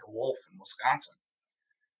animal like a wolf in Wisconsin.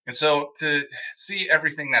 And so to see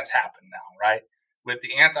everything that's happened now, right, with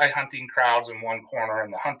the anti-hunting crowds in one corner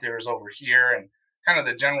and the hunters over here and kind of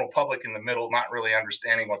the general public in the middle not really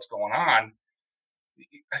understanding what's going on,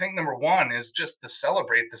 I think number one is just to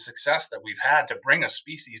celebrate the success that we've had to bring a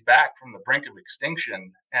species back from the brink of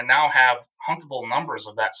extinction and now have huntable numbers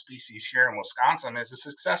of that species here in Wisconsin is a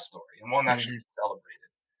success story and one that should be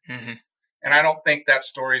celebrated. And I don't think that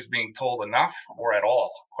story is being told enough or at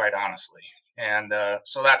all, quite honestly. And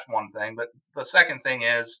so that's one thing. But the second thing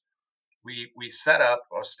is we set up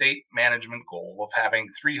a state management goal of having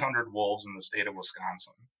 300 wolves in the state of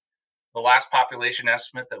Wisconsin. The last population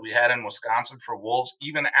estimate that we had in Wisconsin for wolves,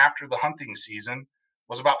 even after the hunting season,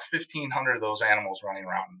 was about 1,500 of those animals running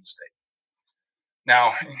around in the state.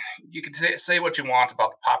 Now, you can say what you want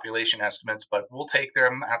about the population estimates, but we'll take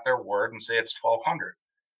them at their word and say it's 1,200.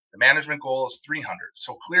 The management goal is 300.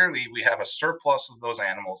 So clearly we have a surplus of those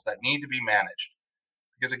animals that need to be managed.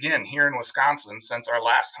 Because again, here in Wisconsin, since our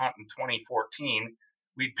last hunt in 2014,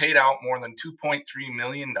 we paid out more than $2.3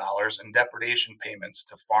 million in depredation payments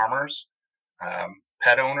to farmers,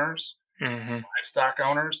 pet owners, livestock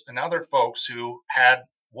owners, and other folks who had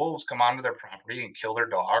wolves come onto their property and kill their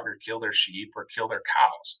dog or kill their sheep or kill their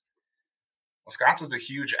cows. Wisconsin's a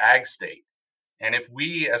huge ag state. And if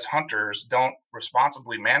we as hunters don't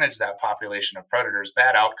responsibly manage that population of predators,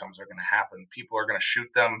 bad outcomes are going to happen. People are going to shoot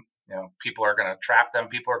them. People are going to trap them.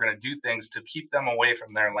 People are going to do things to keep them away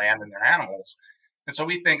from their land and their animals. And so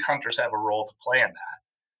we think hunters have a role to play in that.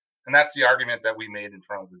 And that's the argument that we made in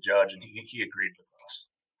front of the judge, and he agreed with us.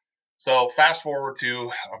 So fast forward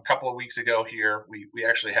to a couple of weeks ago here, we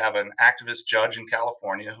actually have an activist judge in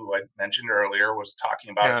California who I mentioned earlier was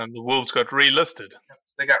talking about. The wolves got relisted.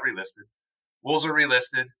 They got relisted. Wolves are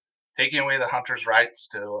relisted, taking away the hunters' rights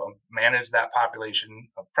to manage that population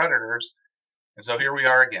of predators. And so here we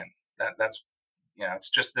are again. That's it's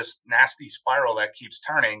just this nasty spiral that keeps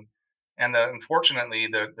turning. And unfortunately,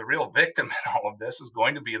 the real victim in all of this is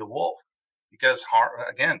going to be the wolf. Because,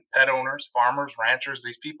 again, pet owners, farmers, ranchers,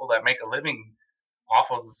 these people that make a living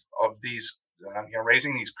off of these,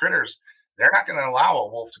 raising these critters, they're not going to allow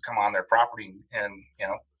a wolf to come on their property. And,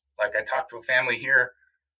 like I talked to a family here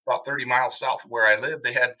about 30 miles south of where I live,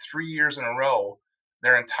 they had 3 years in a row,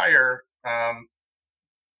 their entire,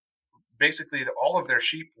 basically all of their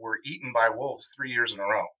sheep were eaten by wolves 3 years in a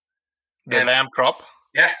row. The lamb crop?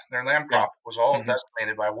 Yeah, their lamb crop was all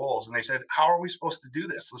decimated by wolves. And they said, how are we supposed to do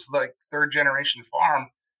this? This is like third generation farm.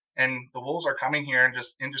 And the wolves are coming here and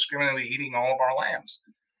just indiscriminately eating all of our lambs.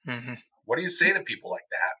 What do you say to people like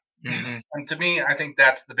that? And to me, I think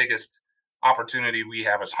that's the biggest opportunity we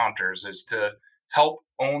have as hunters is to help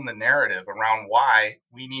own the narrative around why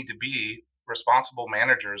we need to be responsible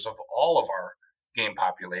managers of all of our game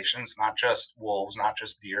populations, not just wolves, not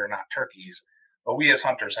just deer, not turkeys, but we as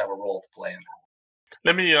hunters have a role to play in that.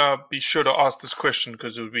 Let me be sure to ask this question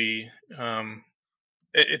because it would be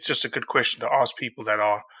it's just a good question to ask people that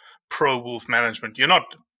are pro wolf management. You're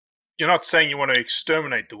not saying you want to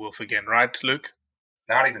exterminate the wolf again, right, Luke?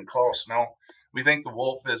 Not even close. No, we think the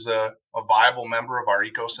wolf is a viable member of our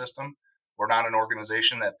ecosystem. We're not an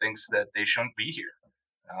organization that thinks that they shouldn't be here.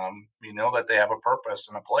 We know that they have a purpose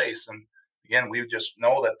and a place. And again, we just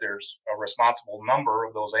know that there's a responsible number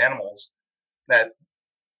of those animals that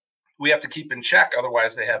we have to keep in check.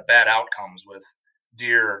 Otherwise, they have bad outcomes with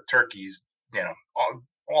deer, turkeys,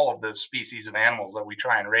 all of the species of animals that we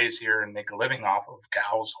try and raise here and make a living off of: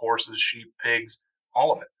 cows, horses, sheep, pigs,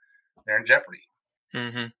 all of it. They're in jeopardy.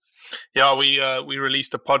 Yeah, we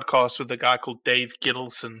released a podcast with a guy called Dave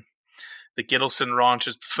Gittleson. The Gittleson Ranch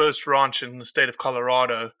is the first ranch in the state of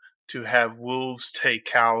Colorado to have wolves take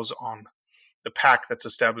cows on. The pack that's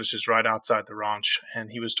established is right outside the ranch. And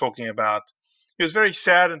he was talking about, he was a very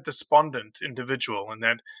sad and despondent individual, and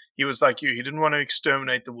that he was like you. He didn't want to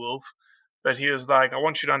exterminate the wolf, but he was like, I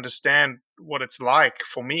want you to understand what it's like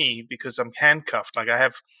for me because I'm handcuffed.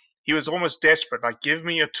 He was almost desperate. Like, give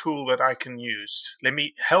me a tool that I can use.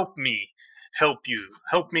 Help me help you.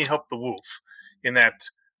 Help me help the wolf. In that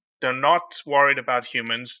they're not worried about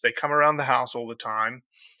humans. They come around the house all the time,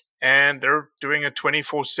 and they're doing a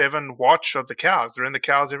 24/7 watch of the cows. They're in the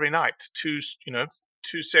cows every night.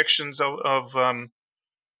 Two sections of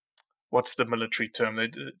what's the military term?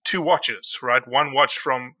 Two watches, right? One watch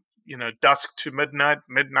from dusk to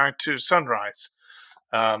midnight to sunrise.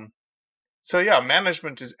 So yeah,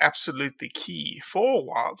 management is absolutely key for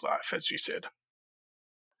wildlife, as you said.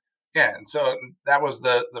 Yeah, and so that was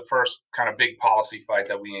the first kind of big policy fight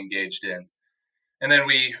that we engaged in, and then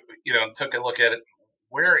we took a look at it.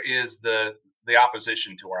 Where is the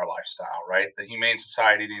opposition to our lifestyle, right? The Humane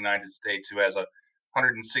Society of the United States, who has a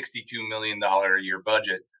 $162 million a year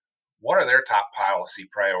budget, what are their top policy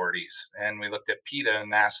priorities? And we looked at PETA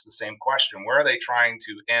and asked the same question. Where are they trying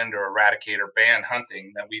to end or eradicate or ban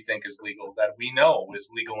hunting that we think is legal, that we know is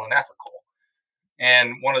legal and ethical?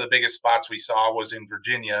 And one of the biggest spots we saw was in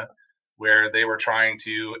Virginia, where they were trying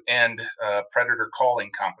to end predator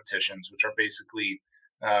calling competitions, which are basically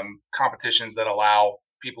competitions that allow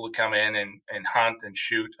people to come in and hunt and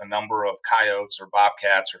shoot a number of coyotes or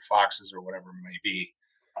bobcats or foxes or whatever it may be.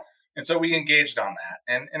 And so we engaged on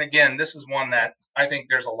that. And again, this is one that I think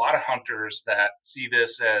there's a lot of hunters that see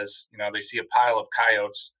this as, they see a pile of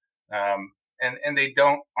coyotes and they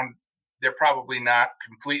don't, they're probably not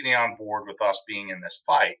completely on board with us being in this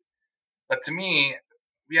fight. But to me,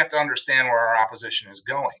 we have to understand where our opposition is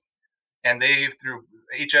going. And they, through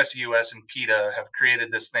HSUS and PETA, have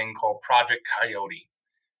created this thing called Project Coyote.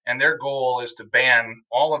 And their goal is to ban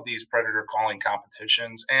all of these predator calling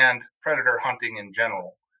competitions and predator hunting in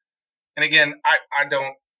general. And again,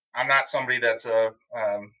 I'm not somebody that's a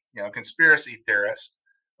conspiracy theorist,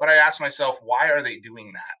 but I ask myself, why are they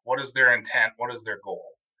doing that? What is their intent? What is their goal?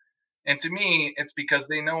 And to me, it's because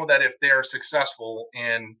they know that if they are successful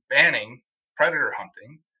in banning predator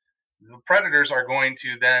hunting, the predators are going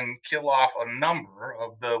to then kill off a number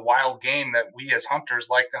of the wild game that we as hunters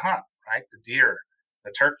like to hunt, right? The deer,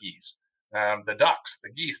 the turkeys, the ducks, the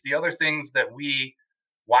geese, the other things that we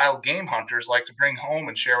wild game hunters like to bring home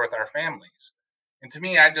and share with our families. And to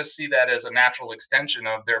me, I just see that as a natural extension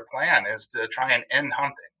of their plan is to try and end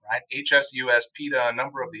hunting, right? HSUS, PETA, a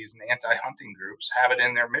number of these anti-hunting groups have it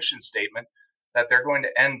in their mission statement that they're going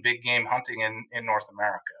to end big game hunting in North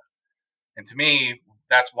America. And to me,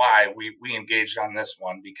 that's why we engaged on this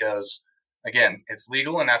one because, again, it's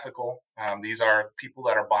legal and ethical. These are people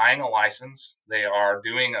that are buying a license. They are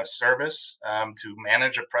doing a service to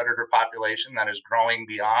manage a predator population that is growing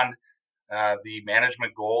beyond the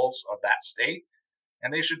management goals of that state.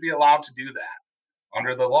 And they should be allowed to do that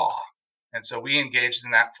under the law. And so we engaged in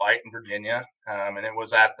that fight in Virginia, and it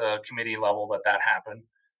was at the committee level that happened.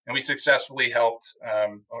 And we successfully helped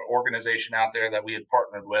an organization out there that we had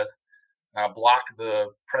partnered with block the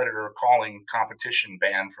predator calling competition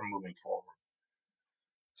ban from moving forward.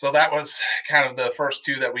 So that was kind of the first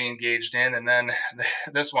two that we engaged in, and then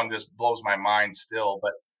this one just blows my mind still.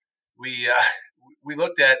 But we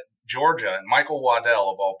looked at Georgia and Michael Waddell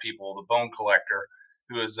of all people, the bone collector,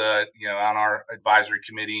 who is on our advisory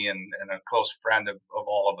committee and a close friend of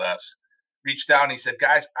all of us, reached out and he said,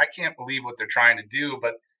 "Guys, I can't believe what they're trying to do,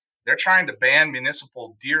 but they're trying to ban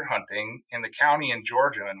municipal deer hunting in the county in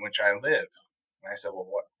Georgia in which I live." And I said, "Well,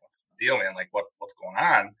 what's the deal, man? Like, what's going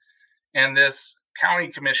on?" And this county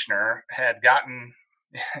commissioner had gotten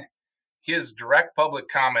his direct public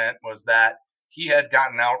comment was that he had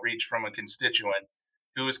gotten outreach from a constituent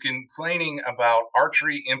who was complaining about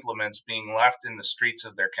archery implements being left in the streets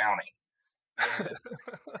of their county.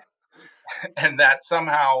 And that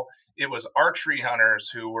somehow it was archery hunters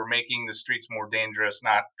who were making the streets more dangerous,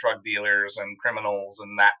 not drug dealers and criminals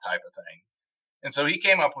and that type of thing. And so he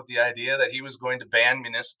came up with the idea that he was going to ban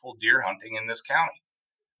municipal deer hunting in this county.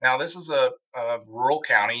 Now, this is a rural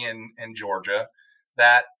county in Georgia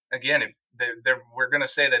that, again, if we're going to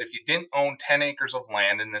say that if you didn't own 10 acres of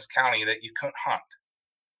land in this county, that you couldn't hunt.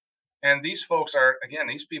 And these folks are, again,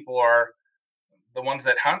 these people are the ones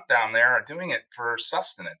that hunt down there are doing it for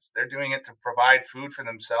sustenance. They're doing it to provide food for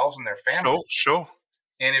themselves and their families. Sure.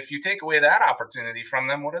 And if you take away that opportunity from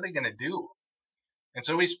them, what are they going to do? And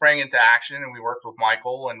so we sprang into action and we worked with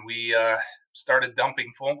Michael and we started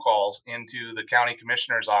dumping phone calls into the county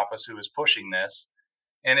commissioner's office who was pushing this.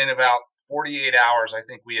 And in about 48 hours, I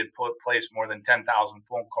think we had placed more than 10,000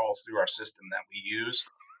 phone calls through our system that we use.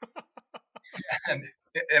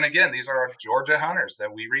 And again, these are our Georgia hunters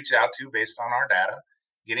that we reach out to based on our data,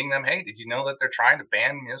 getting them, hey, did you know that they're trying to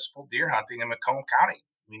ban municipal deer hunting in Macomb County?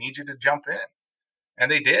 We need you to jump in.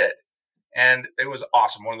 And they did. And it was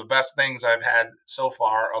awesome. One of the best things I've had so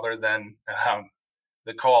far, other than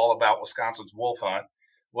the call about Wisconsin's wolf hunt,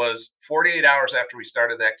 was 48 hours after we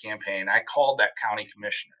started that campaign, I called that county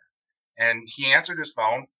commissioner. And he answered his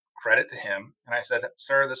phone, credit to him. And I said,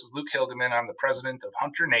 "Sir, this is Luke Hilgemann. I'm the president of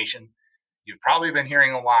Hunter Nation. You've probably been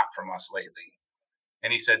hearing a lot from us lately."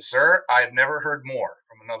 And he said, "Sir, I've never heard more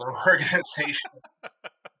from another organization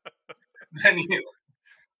than you."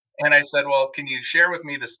 And I said, "Well, can you share with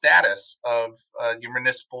me the status of your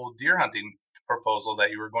municipal deer hunting proposal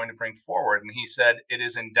that you were going to bring forward?" And he said, "It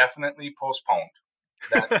is indefinitely postponed.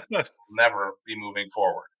 That will never be moving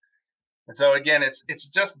forward." And so again, it's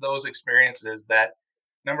just those experiences that,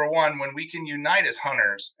 number one, when we can unite as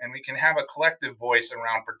hunters and we can have a collective voice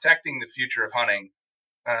around protecting the future of hunting,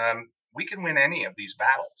 we can win any of these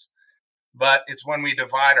battles. But it's when we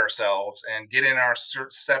divide ourselves and get in our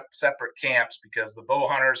separate camps because the bow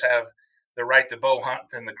hunters have the right to bow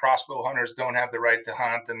hunt and the crossbow hunters don't have the right to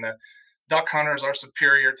hunt and the duck hunters are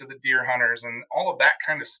superior to the deer hunters and all of that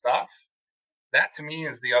kind of stuff. That to me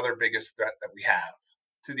is the other biggest threat that we have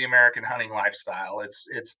to the American hunting lifestyle.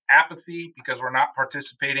 It's apathy because we're not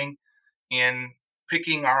participating in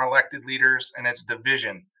picking our elected leaders, and it's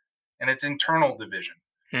division and it's internal division.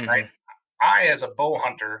 Right? I, as a bow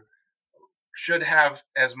hunter, should have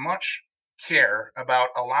as much care about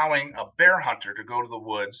allowing a bear hunter to go to the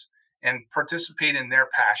woods and participate in their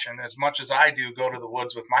passion as much as I do go to the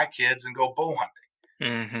woods with my kids and go bow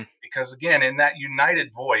hunting. Because again, in that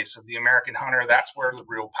united voice of the American hunter, that's where the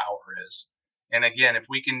real power is. And again, if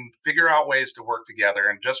we can figure out ways to work together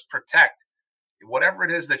and just protect whatever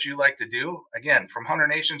it is that you like to do, again, from Hunter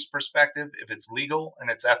Nation's perspective, if it's legal and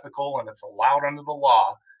it's ethical and it's allowed under the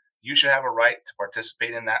law, you should have a right to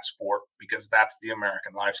participate in that sport because that's the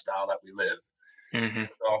American lifestyle that we live. Mm-hmm.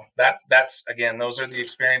 So that's again, those are the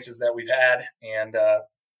experiences that we've had, and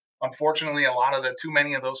unfortunately, too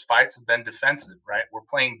many of those fights have been defensive. Right, we're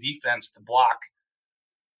playing defense to block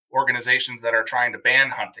organizations that are trying to ban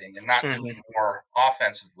hunting and not Mm-hmm. doing more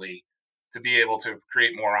offensively to be able to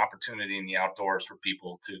create more opportunity in the outdoors for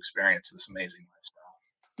people to experience this amazing lifestyle.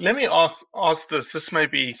 Let me ask this. This may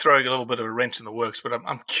be throwing a little bit of a wrench in the works, but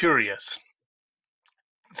I'm curious.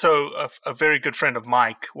 So a very good friend of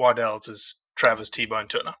Mike Waddell's is Travis T-Bone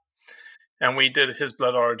Turner. And we did his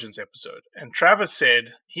Blood Origins episode. And Travis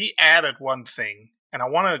said he added one thing, and I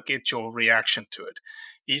want to get your reaction to it.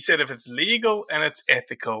 He said if it's legal and it's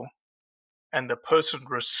ethical and the person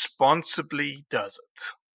responsibly does it,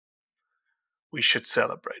 we should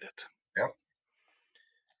celebrate it. Yep.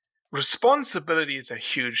 Responsibility is a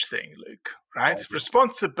huge thing, Luke, right?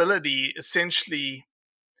 Responsibility essentially,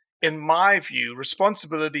 in my view,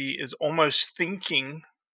 responsibility is almost thinking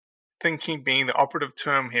being the operative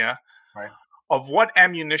term here, right, of what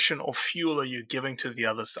ammunition or fuel are you giving to the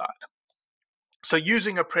other side. So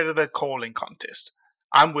using a predator calling contest,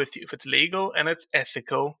 I'm with you. If it's legal and it's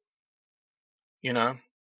ethical,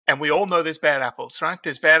 and we all know there's bad apples, right?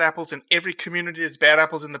 There's bad apples in every community. There's bad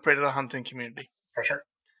apples in the predator hunting community. For sure.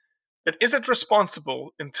 But is it responsible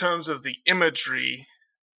in terms of the imagery,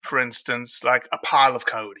 for instance, like a pile of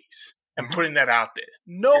coyotes and putting that out there,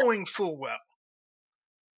 knowing full well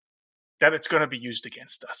that it's going to be used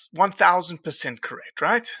against us? 1,000% correct,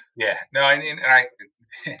 right? Yeah. No, and I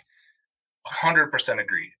 100%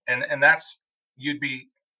 agreed. And that's you'd be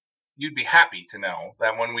happy to know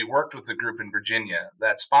that when we worked with the group in Virginia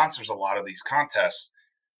that sponsors a lot of these contests,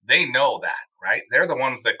 they know that, right? They're the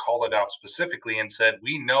ones that called it out specifically and said,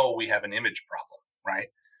 we know we have an image problem, right?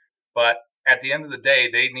 But at the end of the day,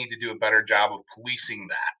 they need to do a better job of policing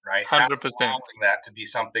that, right? 100%. Allowing that to be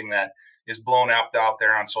something that is blown out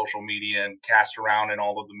there on social media and cast around in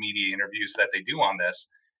all of the media interviews that they do on this.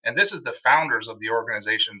 And this is the founders of the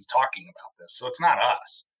organizations talking about this. So it's not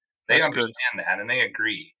us. They That's understand that and they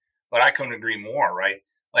agree. But I couldn't agree more, right?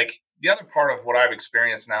 Like the other part of what I've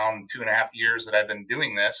experienced now in 2.5 years that I've been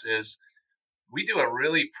doing this is we do a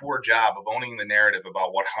really poor job of owning the narrative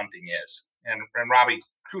about what hunting is. And Robbie,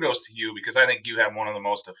 kudos to you because I think you have one of the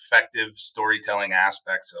most effective storytelling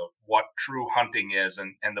aspects of what true hunting is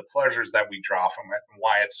and the pleasures that we draw from it and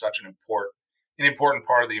why it's such an important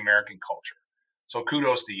part of the American culture. So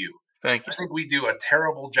kudos to you. Thank you. I think we do a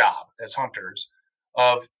terrible job as hunters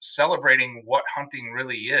of celebrating what hunting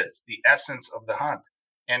really is, the essence of the hunt,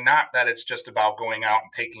 and not that it's just about going out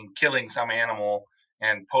and killing some animal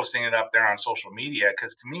and posting it up there on social media.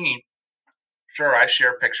 Because to me, sure, I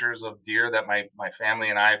share pictures of deer that my family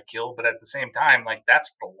and I have killed, but at the same time, like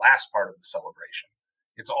that's the last part of the celebration.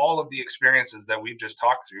 It's all of the experiences that we've just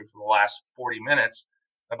talked through for the last 40 minutes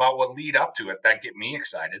about what lead up to it that get me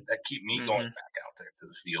excited, that keep me going back out there to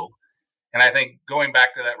the field. And I think going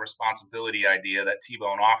back to that responsibility idea that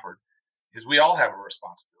T-Bone offered is we all have a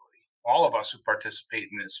responsibility, all of us who participate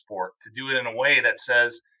in this sport, to do it in a way that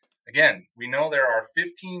says, again, we know there are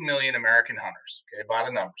 15 million American hunters, okay, by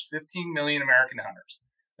the numbers, 15 million American hunters.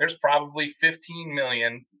 There's probably 15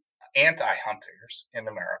 million anti-hunters in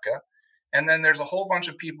America. And then there's a whole bunch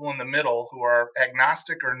of people in the middle who are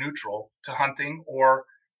agnostic or neutral to hunting, or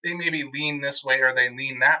they maybe lean this way or they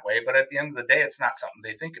lean that way. But at the end of the day, it's not something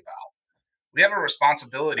they think about. We have a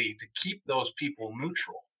responsibility to keep those people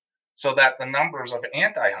neutral so that the numbers of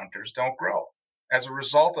anti-hunters don't grow as a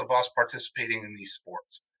result of us participating in these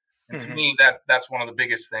sports. And to me, that's one of the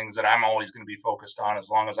biggest things that I'm always going to be focused on as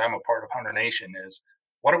long as I'm a part of Hunter Nation is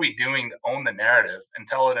what are we doing to own the narrative and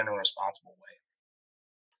tell it in a responsible way?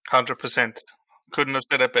 100%. Couldn't have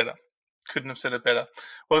said it better.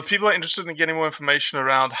 Well, if people are interested in getting more information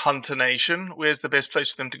around Hunter Nation, where's the best place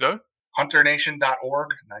for them to go? HunterNation.org,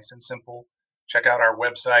 nice and simple. Check out our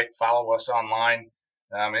website, follow us online.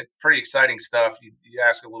 It's pretty exciting stuff. You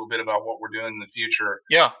ask a little bit about what we're doing in the future.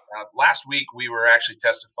 Yeah. Last week, we were actually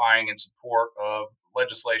testifying in support of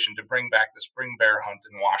legislation to bring back the spring bear hunt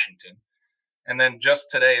in Washington. And then just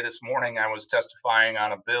today, this morning, I was testifying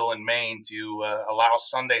on a bill in Maine to allow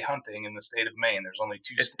Sunday hunting in the state of Maine. There's only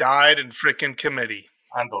 2 states. It died in freaking committee.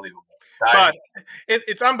 Unbelievable. But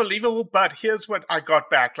it's unbelievable. But here's what I got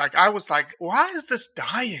back. Like, I was like, why is this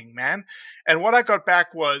dying, man? And what I got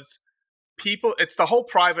back was people, it's the whole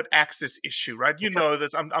private access issue, right? You know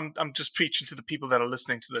this. I'm just preaching to the people that are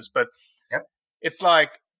listening to this. But it's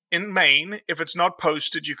like in Maine, if it's not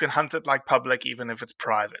posted, you can hunt it like public, even if it's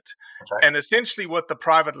private. That's right. And essentially what the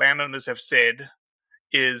private landowners have said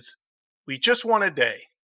is, we just want a day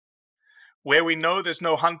where we know there's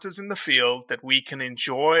no hunters in the field, that we can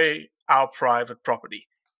enjoy our private property.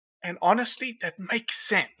 And honestly, that makes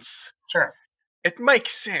sense. Sure. It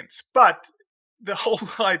makes sense. But the whole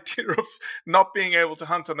idea of not being able to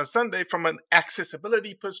hunt on a Sunday from an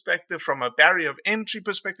accessibility perspective, from a barrier of entry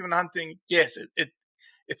perspective in hunting, yes,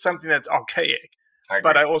 it's something that's archaic.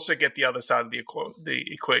 But I also get the other side of the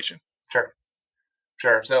equation.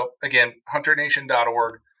 Sure. So again,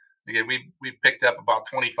 hunternation.org. Again, we've picked up about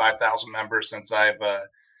 25,000 members since I've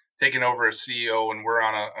taken over as CEO, and we're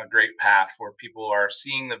on a great path where people are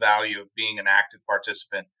seeing the value of being an active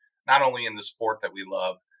participant, not only in the sport that we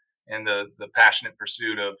love and the passionate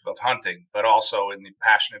pursuit of hunting, but also in the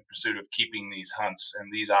passionate pursuit of keeping these hunts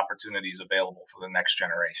and these opportunities available for the next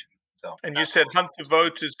generation. So, and you said Hunt to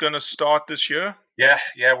Vote is going to start this year? Yeah,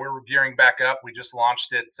 we're gearing back up. We just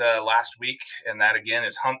launched it last week, and that again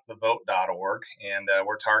is huntthevote.org. And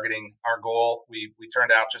we're targeting our goal. We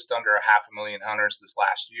turned out just under 500,000 hunters this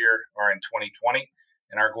last year, or in 2020,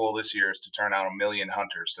 and our goal this year is to turn out 1 million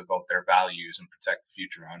hunters to vote their values and protect the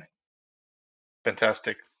future hunting.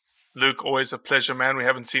 Fantastic. Luke, always a pleasure, man. We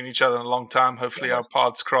haven't seen each other in a long time. Hopefully our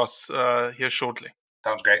paths cross here shortly.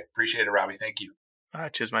 Sounds great. Appreciate it, Robbie. Thank you. All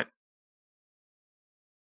right, cheers, mate.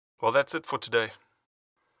 Well, that's it for today.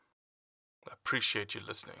 I appreciate you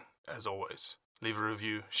listening, as always. Leave a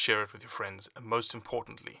review, share it with your friends, and most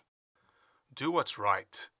importantly, do what's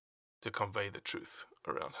right to convey the truth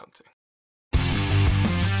around hunting.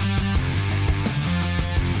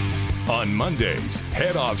 On Mondays,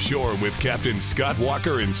 head offshore with Captain Scott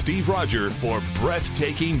Walker and Steve Roger for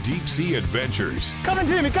breathtaking deep-sea adventures. Coming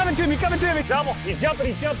to me. Double. He's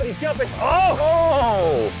jumping.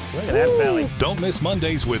 Oh! Look at that belly. Don't miss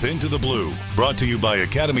Mondays with Into the Blue. Brought to you by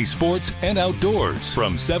Academy Sports and Outdoors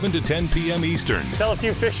from 7 to 10 p.m. Eastern. Tell a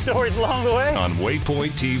few fish stories along the way. On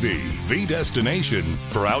Waypoint TV, the destination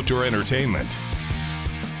for outdoor entertainment.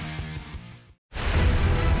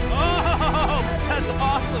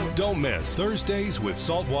 Awesome. Don't miss Thursdays with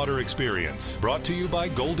Saltwater Experience, brought to you by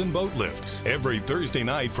Golden Boat Lifts, every Thursday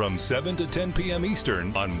night from 7 to 10 p.m.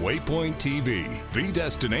 Eastern on Waypoint TV, the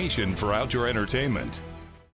destination for outdoor entertainment.